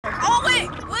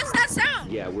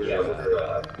Yeah, we're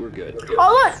good.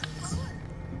 Oh look!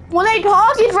 When they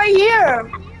talk, it's right here.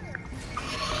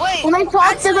 Wait. When they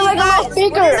talk, there's like a little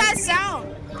speaker. What does that sound?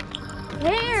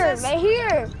 Here, right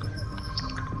here.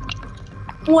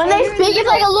 When they speak, it's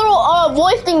like a little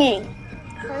voice thingy.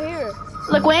 Right here.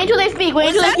 Like wait until they speak. Wait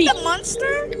until they speak. Was that the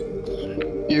monster?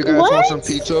 You guys want some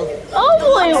pizza? Oh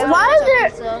boy, why is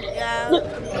there? Yeah.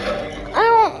 I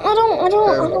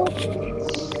don't.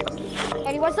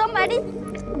 Eddie, what's up, Eddie?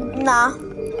 Nah.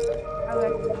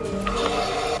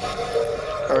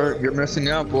 Okay. You're missing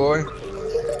out, boy.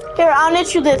 Here, I'll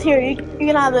knit you this. Here, you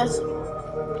can have this.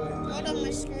 Hold on,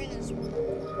 my screen is.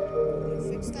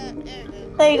 Fix that.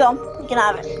 There you go. You can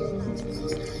have it.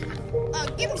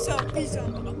 Give me some pizza.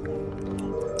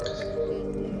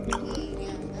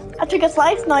 I took a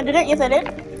slice. No, I didn't. Yes, I did.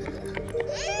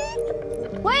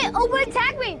 Wait, Owen,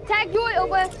 tag me. Tag Joy,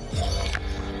 Owen.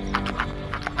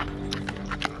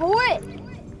 What?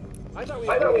 I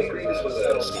thought we agreed this was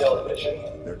a stealth mission.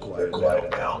 They're quiet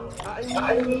now. I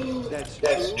mean,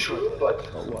 that's true, but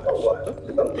what?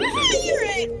 You're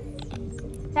right.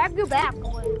 Tag you back,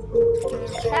 Owen.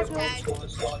 Tag you.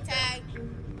 Tag.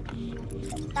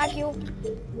 Tag you.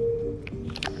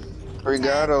 We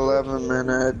got 11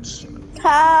 minutes.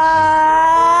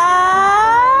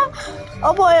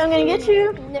 Oh boy, I'm gonna get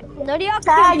you. No, you have to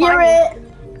Tag, you're it.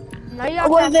 No, you Oh have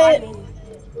boy, to it. find me.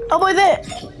 Oh boy, it.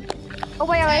 Oh,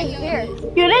 wait, right here.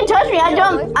 You didn't touch me. I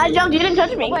jumped. You didn't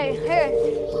touch me. Wait, here.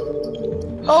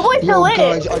 Oh boy, still lit.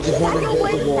 Guys, I just want to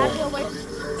hit the wall.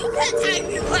 You can't tag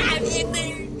me live in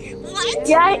there. What?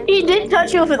 Yeah, he did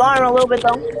touch you with his arm a little bit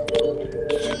though.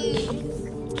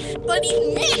 But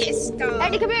he missed.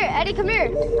 Eddie, come here. Eddie, come here.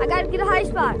 I gotta get a high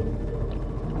spot.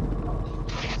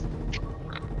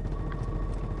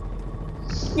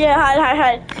 Yeah,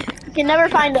 hide. You can never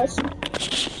find us.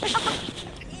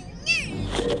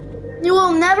 You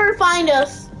will never find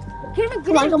us.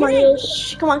 Come on.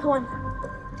 Shh, come on.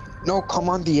 No, come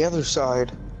on the other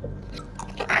side.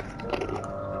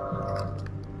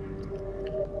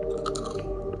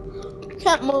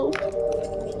 Can't move.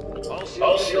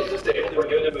 All seals disabled. We're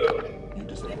good to move. You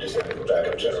disabled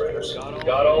backup generators.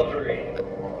 Got all 3.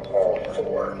 All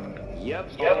 4.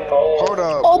 Yep. Hold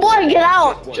up. Oh boy, get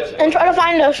out and try to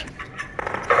find us.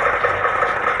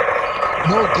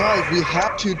 No, guys, we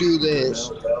have to do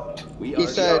this. He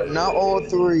said not all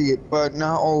 3, but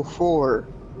not all 4.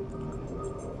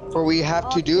 But we have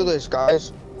to do this,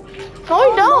 guys. No,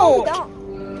 we don't.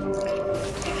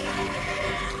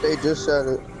 They just said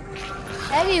it.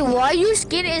 Eddie, why your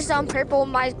skin is on purple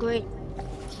and mine's green?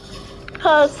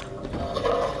 Cause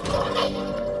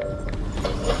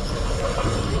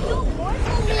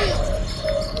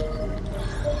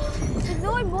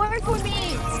Doing more for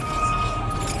me.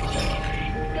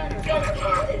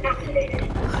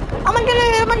 oh my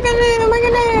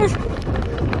goodness.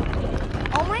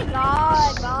 Oh my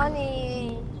God,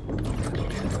 Ronnie.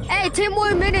 Hey, 10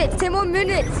 more minutes.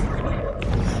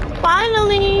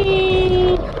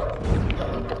 Finally.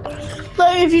 So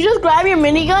if you just grab your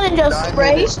minigun and just 9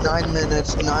 spray. minutes, 9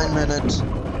 minutes, 9 minutes.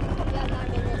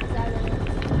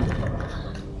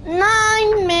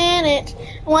 9 minutes.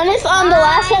 When it's on the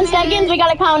last 10 seconds, we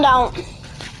gotta count down.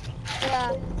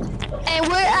 Yeah. And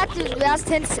we're at the last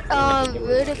 10,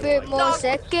 little bit more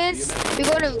seconds. We're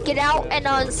gonna get out and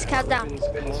count down.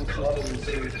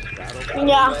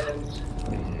 Yeah.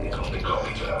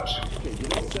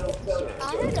 I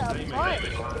had a fight.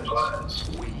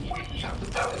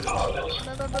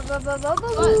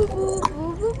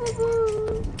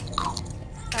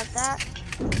 Got that.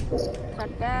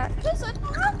 Because I don't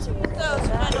want to use those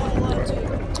if I don't want to.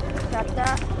 Got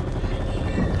that.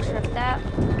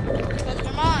 Because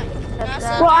they're mine.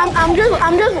 Well, I'm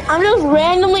just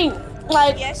randomly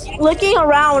like looking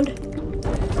around. I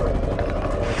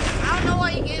don't know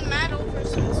why you're getting mad over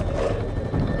some stuff.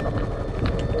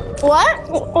 What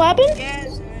happened?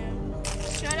 Yes, man.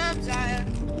 Shut up, Zaya.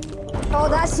 Oh,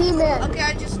 that's He-Man. Okay,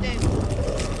 I just did.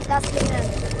 That's He-Man.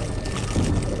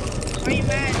 Are you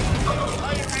mad?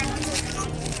 Oh, you're mad.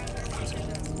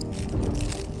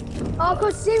 Oh,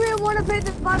 cause He-Man wanna play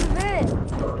the 5 minutes.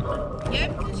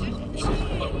 Yep.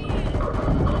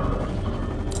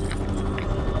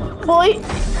 Boy.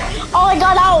 Oh, I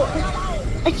got out.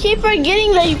 I keep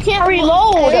forgetting that you can't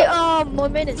reload. 8 more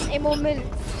minutes.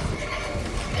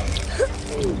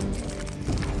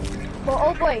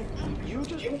 Oh boy.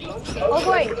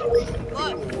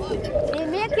 What? You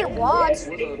make it watch.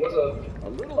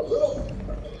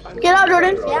 Get out,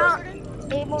 Jordan. Yeah.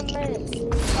 8 more minutes.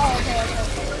 Oh, okay.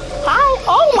 Hi.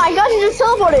 Oh my gosh, you just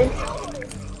teleported.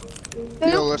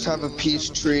 Yo, let's have a peace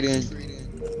treating.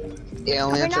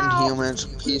 Aliens and humans,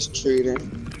 peace treating.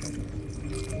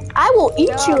 I will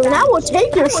eat you and I will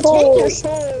take your soul.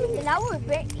 And I will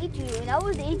eat you, and I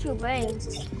will eat your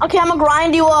brains. Okay, I'm gonna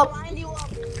grind you up. Okay,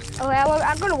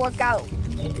 I'm gonna work out.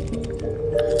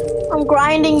 I'm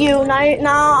grinding you.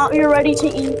 Now you're ready to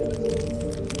eat.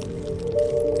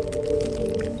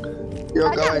 Yo,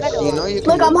 guys, you know you can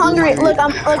Look, I'm hungry. through Look, my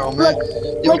I'm helmet.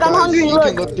 Yo, look, I'm guys, hungry. You Look.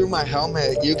 can look through my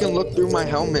helmet. You can look through my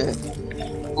helmet.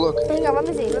 Look. Hang on, let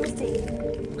me see.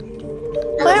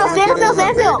 Wait, no, stand still,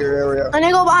 stand still. Area. I'm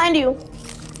gonna go behind you.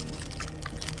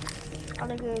 I'm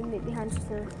gonna go behind you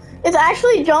too. It's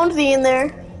actually Jonesy in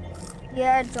there.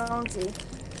 Yeah, Jonesy.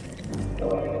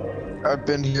 I've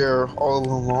been here all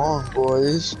along,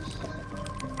 boys.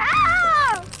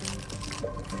 Ah!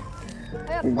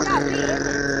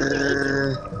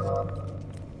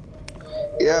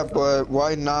 Yeah, but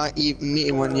why not eat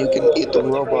me when you can eat the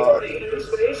robot?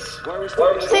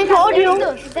 They told you.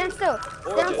 Stand still.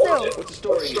 What's the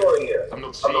story here? I'm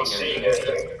not seeing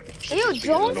anything. Ew,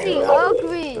 Jonesy,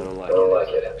 ugly. I don't like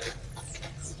it.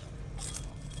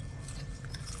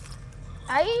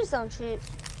 I eat some shit.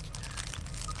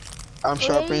 I'm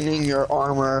sharpening your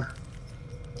armor.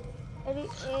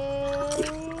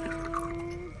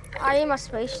 I need my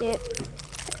spaceship.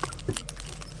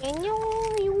 I'm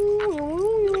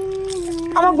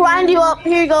gonna grind you up.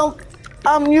 Here you go.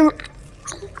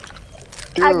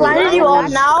 Dude, I grinded you up.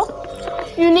 Now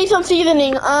you need some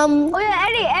seasoning. Oh yeah,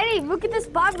 Eddie, look at this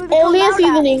spot we come Alien out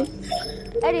seasoning. at.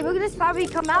 Eddie, look at this spot we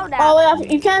come out at. Oh wait,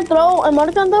 you can't throw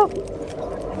emoticon though.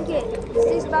 Look at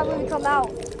this spot we come out.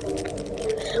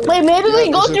 Wait, maybe we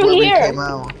go through here.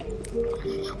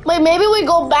 Wait, maybe we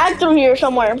go back through here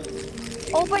somewhere.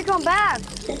 Oh wait, come back.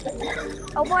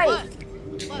 Oh wait,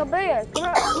 come here. Come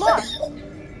on.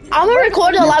 I'm gonna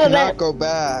record a live event. Go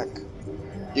back.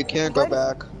 You can't go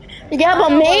back. Yeah, but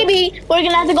maybe we're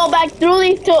gonna have to go back through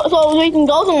these so we can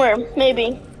go somewhere.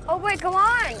 Maybe. Oh wait, come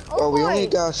on. Oh, Well, we only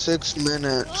got 6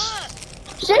 minutes.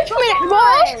 6 minutes,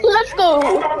 boys. Let's go.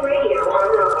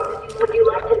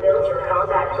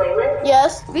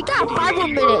 Yes. We got 5 more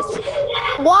minutes.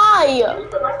 Why?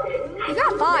 We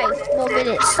got 5 more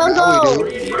minutes. Let's go.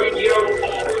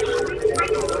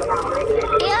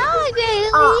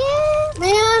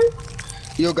 Man.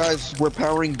 Yo, guys, we're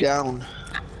powering down.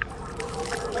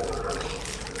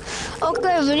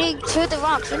 Okay, we need to shoot the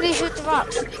rocks.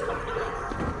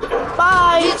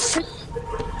 Bye.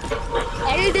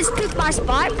 Eddie just took my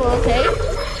spot, but okay.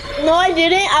 No, I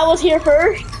didn't. I was here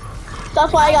first.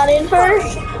 That's why I got in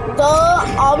first. Duh,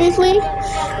 obviously.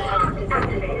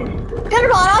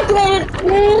 Intercom activated. 5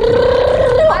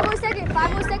 more seconds.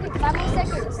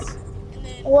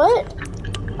 What?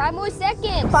 5 more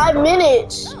seconds. 5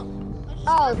 minutes.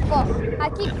 Oh, fuck. I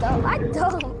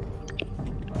don't.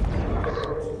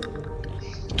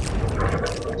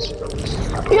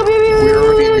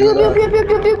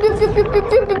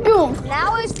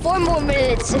 Now it's 4 more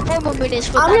minutes. 4 more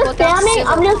minutes.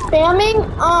 I'm just spamming.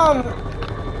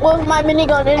 With my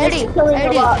minigun and Eddie, it's killing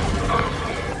a lot.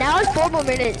 Now it's 4 more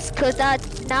minutes. Cause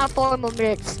that's now 4 more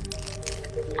minutes.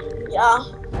 Yeah.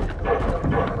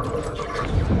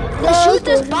 Let's shoot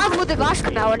this bomb with the rocks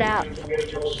come out now.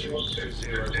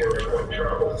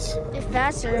 It's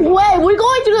faster. Wait, we're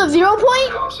going to the 0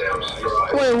 point?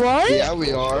 Wait, what? Yeah,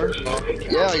 we are.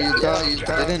 Yeah, you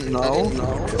didn't know.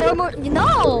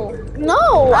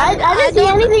 No, I didn't see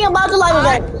anything about the live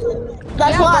event.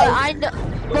 That's why.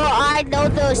 I know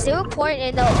the 0 point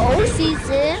in the old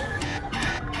season.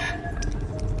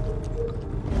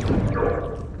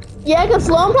 Yeah, because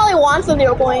Sloan probably wants the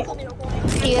 0 point.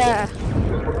 Yeah.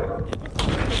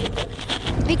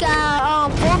 We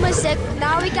got 4 more seconds.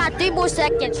 Now we got 3 more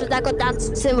seconds for that go down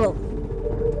to 0.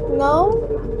 No?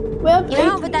 We have 8.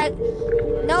 Yeah, but that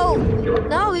no,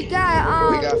 we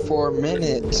got We got 4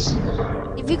 minutes.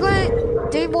 If you go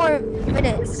 3 more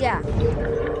minutes, yeah.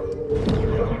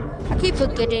 I keep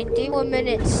forgetting 3 more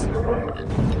minutes.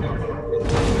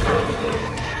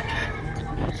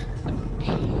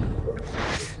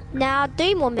 Now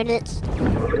 3 more minutes.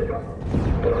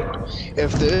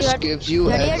 If this gives you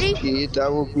XP,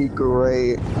 that would be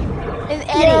great.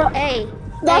 Eddie,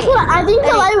 That's what I think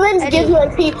the live events give you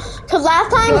XP. Cause last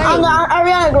time on the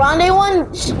Ariana Grande one,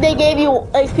 they gave you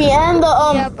XP and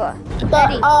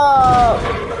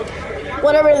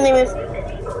whatever his name is.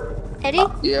 Eddie?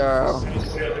 Yeah.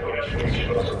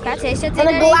 Can I say something,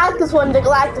 And the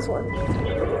Galactus one.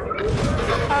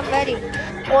 I'm ready.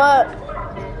 What?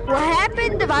 What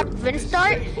happened about the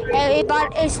start? And it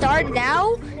started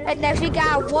now, and then we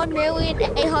got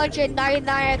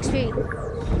 1,899 XP.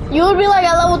 You would be like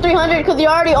at level 300 because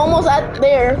you're already almost at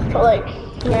there. So like,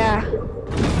 yeah.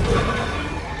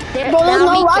 Bro, there's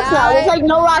no rocks now. There's like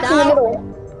no rocks in the middle.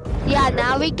 Yeah,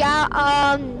 now we got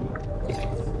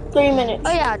 3 minutes.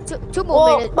 oh yeah, two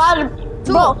more minutes.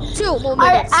 Bro, Two more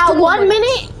alright, minutes. at Two more 1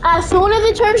 minutes. minute, as soon as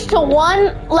it turns to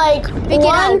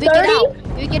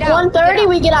 1:30, We get out. 1:30,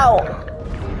 we get out.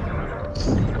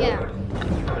 Yeah.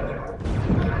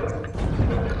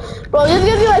 Bro, this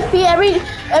gives you XP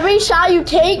every shot you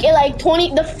take. It like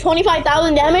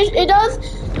 25,000 damage. It does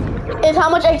is how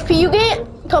much XP you get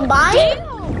combined.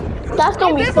 That's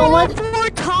gonna be so much. 4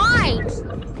 times.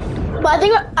 But I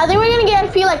think we're gonna get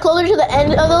XP like closer to the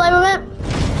end of the live event.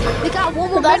 We got 1 more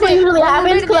minute. That's what usually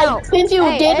happens. Cause like since you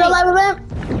did the live event.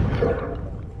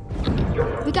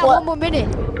 We got 1 more minute.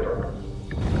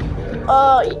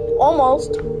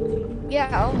 Almost.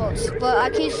 Yeah, almost. But I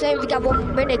keep saying we got 1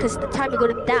 more minute because the time is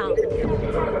going down.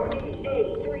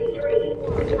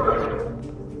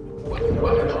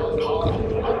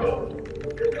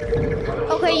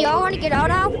 Okay, y'all want to get out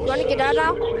now? You want to get out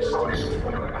now?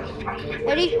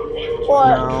 Ready?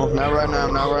 What? No, not right now,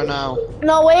 not right now.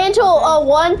 No, wait until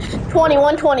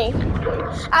 1:20.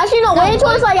 Actually, no, wait until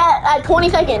it's like at 20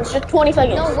 seconds. Just 20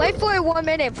 seconds. No, wait for 1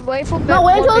 minute. Wait for No,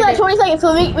 wait until it's like 20 seconds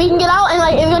so we can get out, and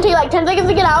like it's gonna take like 10 seconds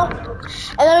to get out,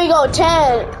 and then we go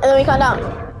 10, and then we count down.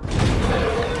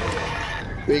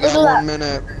 We got 1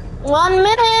 minute. 1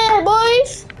 minute,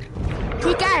 boys.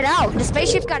 He got it out. The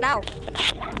spaceship got out.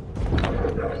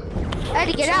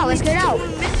 Eddie, get out. Let's get out.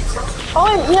 Oh,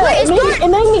 yeah, Wait, it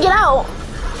made me get out.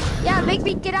 Yeah, make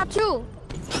me get out too.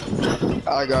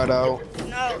 I got out.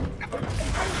 No.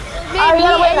 Alright, we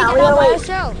gotta wait now. We gotta wait.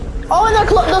 Ourselves. Oh, and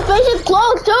the station's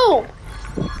closed too.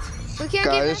 We can't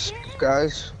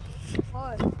Guys,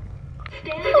 What?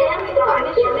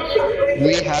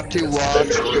 we have to watch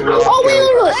the Oh, wait.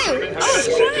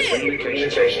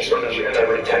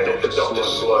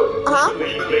 Uh-huh. We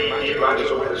believe the advantage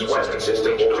of this Western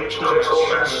system will reach critical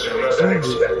mass sooner than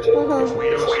expected. If we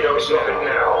don't stop it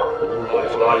now,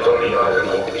 life on the island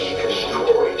will be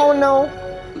destroyed. Oh no.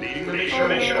 Leading the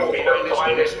mission will be the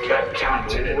finest kept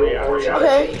captain in reality.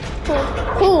 Okay.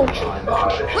 Cool.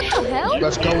 What the hell?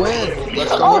 Let's go in.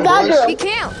 Let's go Oh, in, that boys. girl. We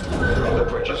can't.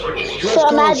 Let's So go,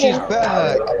 imagine. she's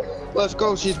back. Let's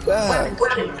go, she's back.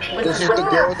 This is the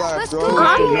girl that Let's drove go. the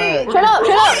net. Shut up. The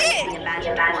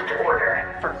imagined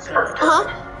order for peace. Uh-huh.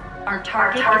 Our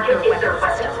target is the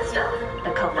weapon system, the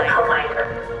Collider.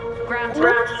 Ground team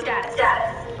status.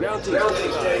 Ground team,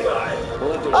 stay by.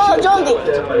 Oh, Jonesy.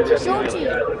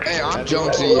 Hey, I'm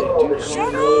Jonesy.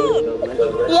 Shut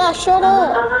up! Yeah, shut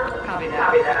up. Copy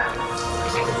that.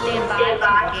 Stand by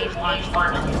to engage launch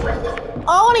one. Oh,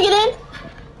 I want to get in.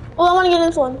 Well, I want to get in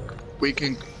this one. We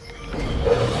can.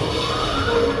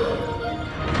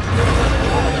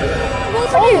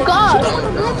 Oh, God.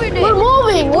 We're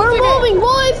moving,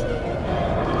 boys.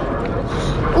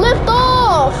 Lift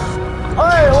off.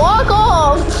 Or walk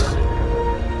off.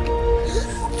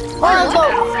 Alright, let's go.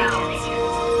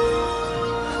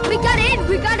 We got in.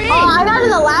 Oh, I got in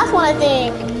the last one, I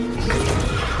think.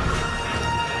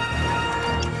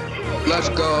 Let's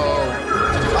go.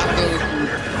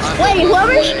 Wait, I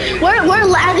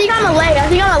think I'm a leg.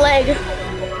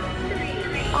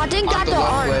 I didn't got the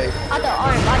arm. leg. At the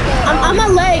arm. I'm a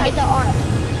leg. At the arm.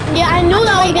 Yeah, I knew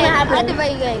that was gonna At the happen.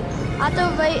 right leg. At the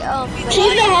right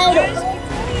She's the head.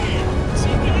 So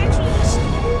you can actually listen.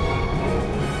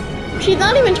 She's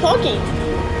not even talking. No,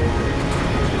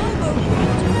 but we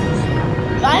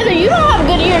can Either you don't have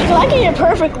good ears, because I can hear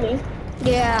perfectly.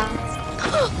 Yeah.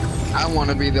 I want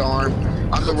to be the arm.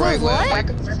 I'm the right What? leg.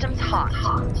 Systems hot.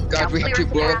 Guys, we have to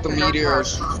blow up the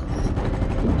meteors.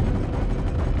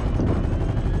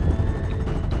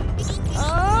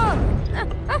 Oh.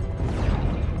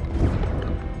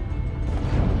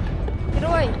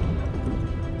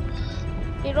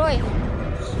 Get away.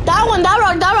 That one, that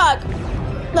rock.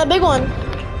 That big one. I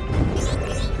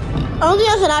don't think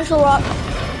that's an actual rock.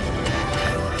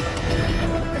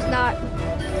 It's not.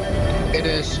 It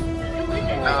is.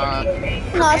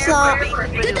 No, it's not.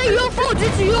 It's a UFO.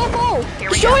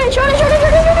 Shoot it.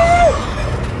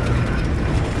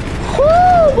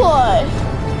 Woo, boy.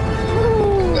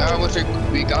 That was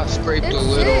we got scraped a It's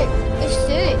little. sick. It's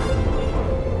sick.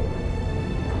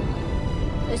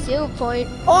 It's 0 point.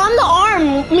 Oh, I'm the arm.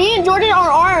 Me and Jordan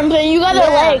are arms, and you guys are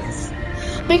Yeah. legs.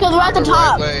 Because we're at the The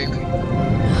top. right leg.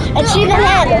 And she's the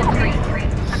head.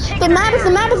 The map is the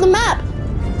map.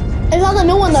 It's not the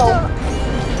new one, though.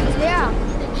 Yeah.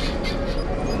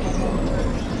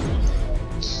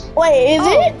 Wait, is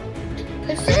it?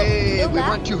 It's sick. Hey, Look we that.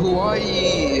 went to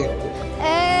Hawaii.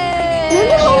 Hey. Isn't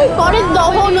this where we started the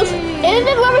whole new... Isn't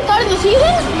this where we started the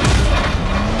season?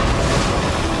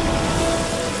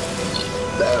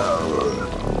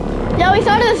 Yeah, we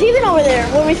started the season over there,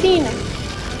 where we seen.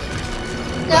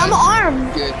 Yeah, I'm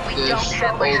armed. Get We this don't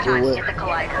have much over time to with. get the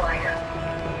collider.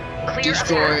 Clear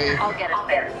Destroy. I'll get us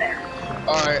there.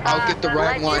 Alright, I'll get the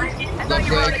right one. Left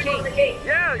leg.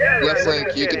 Left leg,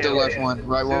 you get the left one.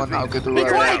 Right one, I'll get the Be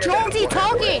right quiet, one. Jonesy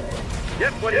talking.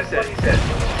 Yep, what he said.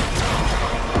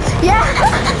 Yeah,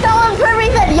 that one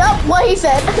perfect said, yup, what he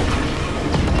said.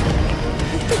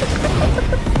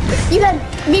 You said,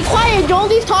 be quiet,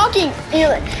 Jonesy's talking. And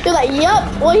you're like, yup,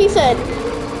 what he said.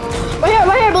 Right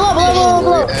here,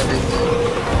 below.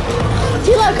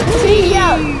 See, look, see,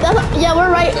 yeah, yeah, we're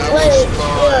right. That Like, was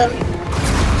fun. yeah.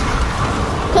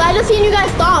 Cause I just seen you guys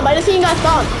stomp.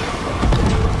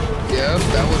 Yep,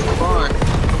 that was fun.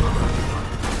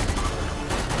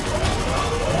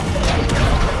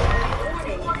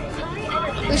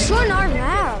 We're showing our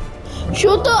map.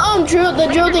 Shoot the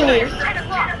drill thingy.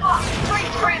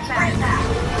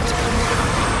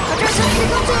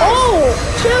 Oh,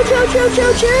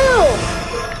 chill.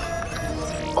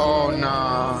 Oh,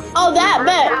 nah. Oh, that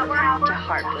bet.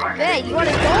 Yeah, you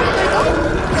wanna go?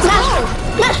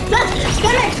 Smash,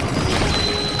 get it.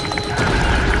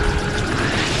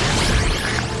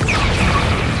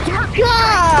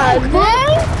 God, man.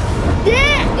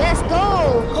 Yeah. Let's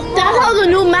go. Come on. That's how the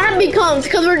new map becomes,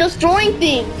 because we're destroying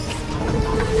things.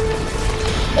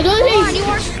 The other Come on, thing, you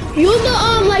are. use the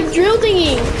like drill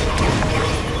thingy.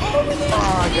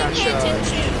 Oh, I got shot.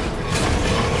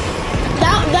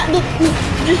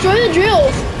 Destroy the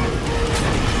drills.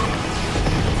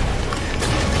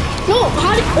 No,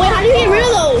 how do you get rid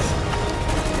of those?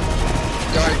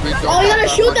 Guys, we don't Oh, you gotta have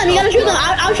shoot them. that much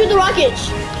I'll shoot the rockets.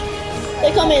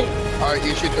 They come in. Alright,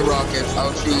 you shoot the rockets.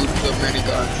 I'll shoot the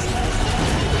minigun.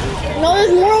 No,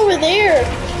 there's more over there.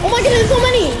 Oh my goodness, so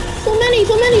many.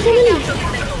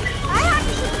 I have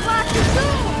to shoot the rocket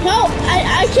too. No,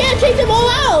 I can't take them all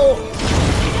out.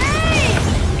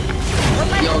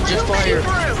 Yo, just fire.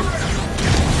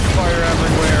 Fire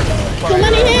everywhere. So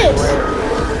many hits.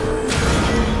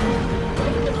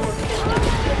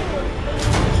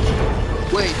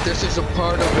 Wait, this is a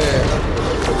part of it.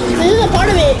 This is a part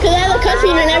of it, because I have a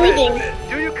cutscene and everything.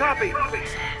 Do you copy?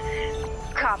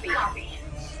 Copy.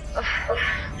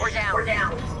 We're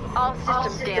down. All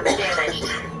systems damaged.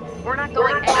 We're not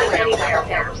going anywhere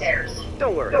upstairs.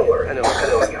 Don't worry. I know.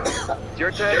 It's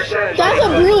your time to shine. That's a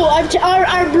brew.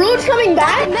 Our brew's coming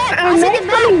back. Our mech's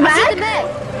coming back.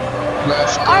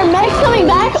 Let's go. Our mech's coming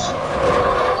back.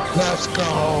 Let's go.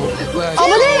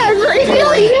 Over there, it's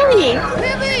really.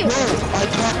 No, I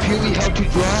taught Peely how to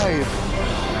drive.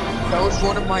 That was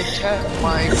one of my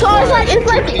tests. So it's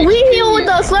like we heal with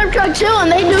the slurp truck too,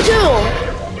 and they do too.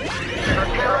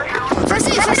 First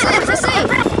aid.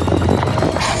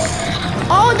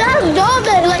 Oh, that's dope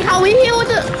then. Like how we heal with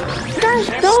the. That's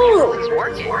dope. It's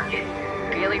working.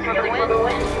 Feeling for the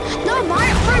win. No, my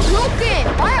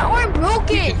arm broken.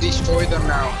 We can destroy them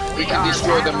now. Oh,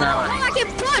 I can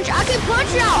punch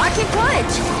now.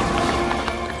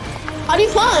 How do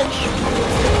you punch?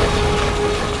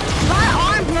 My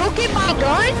arm broken, my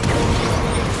gun.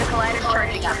 The collider's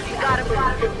charging up. You gotta move.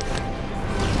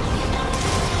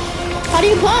 How do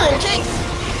you punch?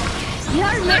 You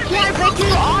have to break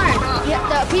your arm.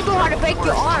 The people have to break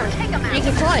your arm. You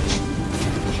can punch.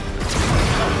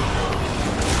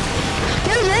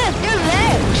 They're live.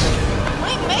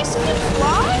 Wait, Mason can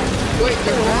fly? Wait,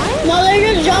 they're what? No, they're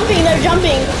just jumping.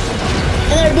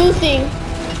 And they're boosting.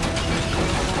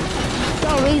 So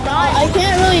we died. I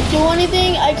can't really do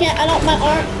anything. my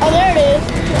arm. Oh, there it is.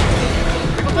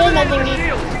 There's my thingy.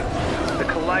 The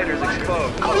collider's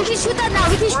exposed. Oh, we can shoot that now.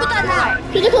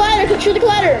 Shoot the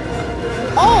collider.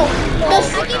 Oh,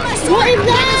 what is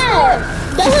that?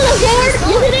 That's not a sword?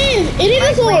 Yes, it is. It is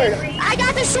a sword. I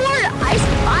got the sword. I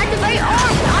had the right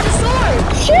arm. I got the sword.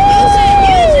 Use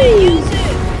it.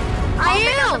 I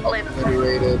am.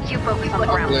 Obliterated. You focus on the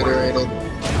ground. Obliterated.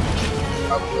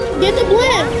 Get the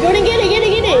blimp. Jordan, get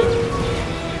it.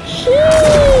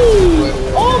 Sheesh.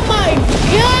 Oh my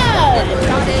god.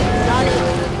 Got it.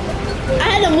 I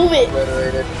had to move it.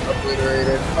 Obliterated.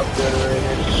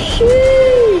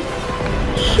 Sheesh.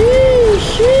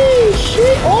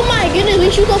 Oh my goodness, we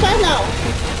shoot so fast now.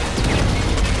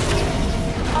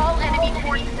 All enemy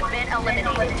forces have been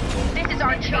eliminated. This is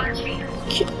our chance.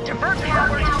 Divert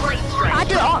power to blade I strike. had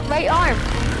the right arm.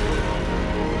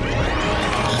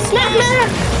 Smack.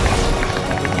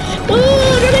 Ooh,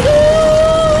 really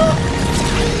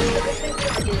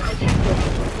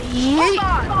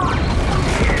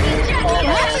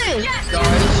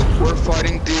Guys, we're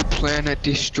fighting the Planet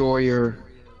Destroyer.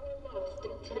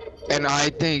 And I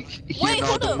think Wait, you know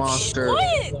hold the up. monster.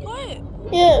 Quiet.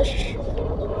 Yes.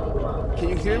 Can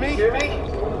you hear me?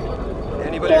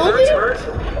 Anybody Don't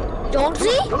hurt? Don't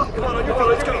see? Come on, on your feet,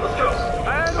 let's go.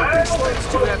 I don't think Sloan's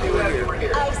too happy with you.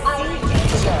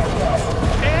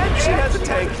 And she has a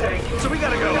tank, so we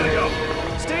gotta go.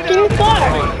 Stay down. Can you fly?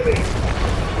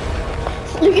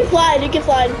 You can fly, you can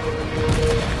fly.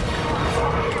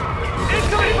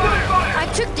 Incoming fire! I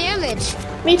took damage.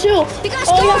 Me too. We got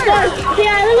Oh, yeah, stars. stars.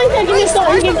 Yeah, I literally said give me a star.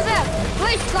 Stars Give coming back.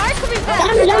 Wait, stars coming back.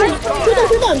 Diamond. Shoot them,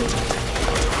 shoot them.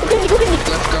 Go get me.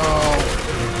 Let's go.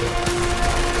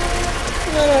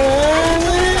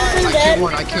 Dead.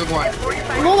 I killed one.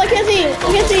 Move, I can't see.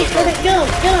 Okay, get him.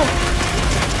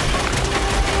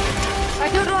 I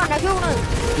killed one.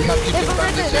 We have to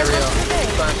defend this area.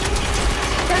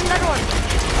 There's another one.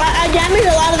 I damaged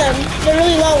a lot of them. They're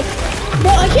really low.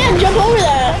 Bro, I can't jump over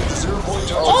that.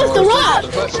 Oh, it's the rock.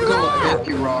 Let's go. Thank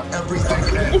you, Rock.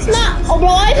 It's not. Oh, bro,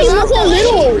 why is he so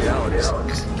little?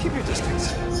 Keep your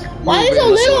distance. Why is he so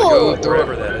little?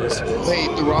 Wherever that is. Wait,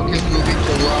 the Rock is moving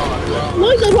to Rock.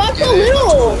 Look, the rock's so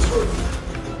little.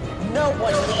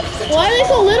 Why are they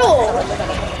so little?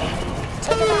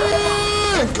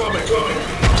 Incoming.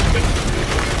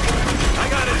 I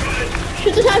got it.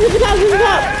 Shoot the top.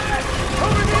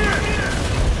 Over here.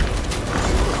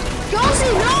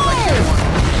 Josie, no!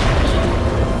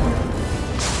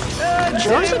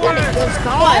 Josie got a good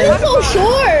score. Why are they so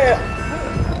short?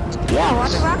 Yeah,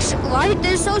 why are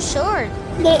they so short?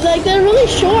 They're really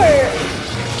short.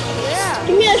 Yeah.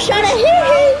 Give me a shot at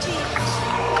him.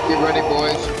 Get ready,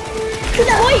 boys. Shoot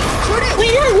that, wait,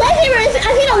 it has lightsaber. I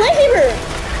see a lightsaber.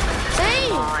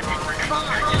 Same.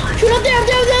 Shoot up there.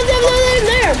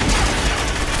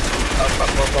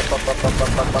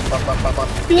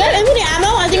 Do we have infinite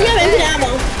ammo? I think we have infinite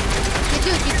ammo. You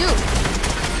do.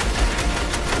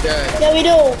 Yeah. Yeah, we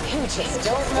do.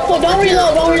 So don't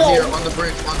reload. Here, on the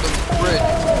bridge.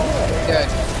 Dead.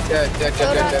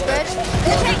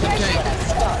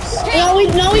 No, we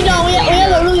don't. We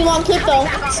have a really long clip though.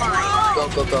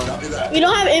 Go. We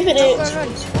don't have infinite.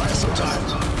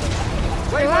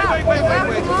 Wait.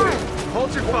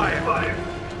 Hold your fire.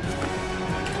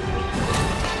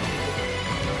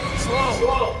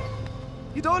 Slow.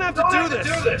 You don't have to do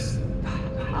this.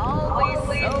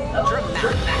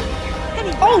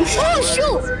 Oh,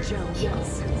 shoot.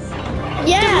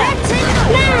 Yeah.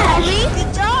 Smash.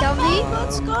 Good job. Dummy.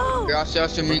 Let's go.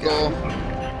 Gracias, amigo.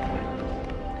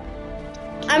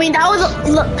 I mean, that was.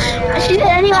 She said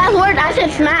any last word. I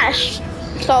said smash.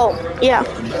 So yeah.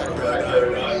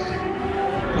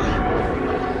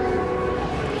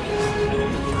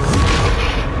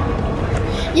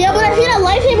 Yeah, but I seen a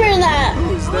lightsaber in that.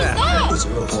 Who's that? The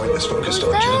 0 point is focused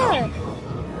on Jenna.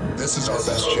 This is our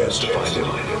best chance to find him.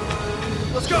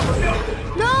 Let's go.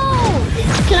 No.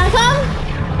 Can I come?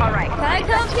 Can I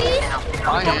come, please?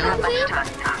 I am.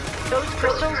 Those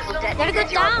crystals will Gotta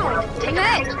detonate go down. The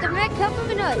Mac, help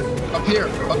me up. Up here.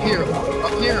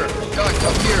 Guys,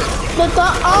 up here.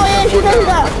 Oh yeah, she said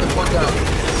that. I took one down.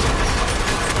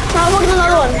 I'm holding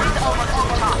another one.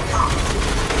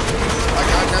 I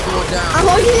got another one down. I'm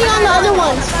holding on the other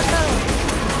ones.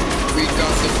 We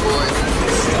got this, boys.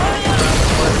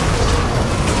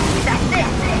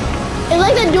 It's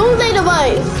like the doomsday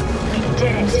device.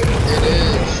 It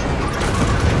is.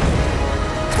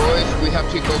 Boys, we have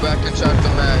to go back inside the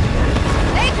mag.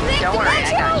 Hey, don't worry,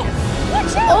 I got you.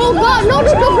 Oh god, no,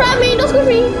 don't grab me, don't grab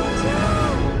me.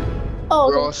 Oh,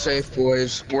 We're all safe,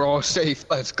 boys. We're all safe.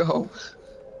 Let's go.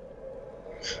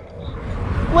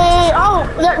 wait,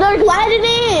 they're gliding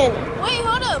in. Wait,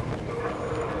 hold up.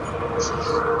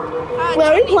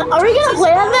 Wait, are we gonna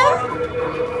play on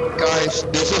that? Guys,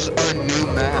 this is our new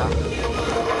map.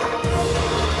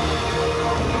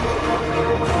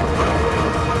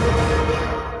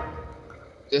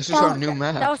 This is our new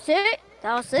map. That was it?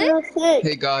 That's it.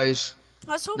 Hey guys,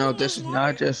 Let's hope no, it this was is more.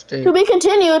 not just a. To be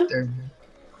continued. There.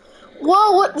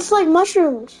 Whoa, what? It's like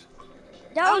mushrooms.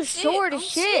 That was see short it, as I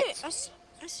see shit. it.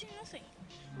 I see nothing.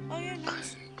 Oh yeah,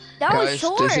 nice. That was Guys,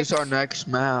 short. this is our next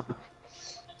map.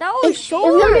 That was It's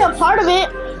short. gonna be a part of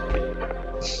it.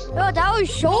 No, that was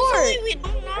short. Hopefully we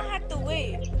do not have to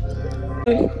wait.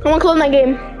 I'm gonna close my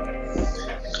game.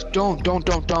 Don't.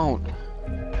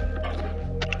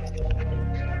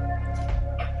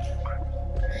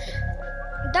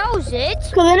 That was it.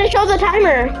 Cause then it shows the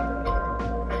timer.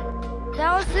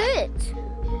 That was it.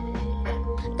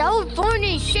 That was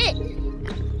funny shit.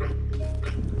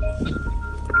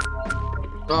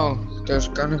 No, there's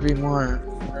gonna be more.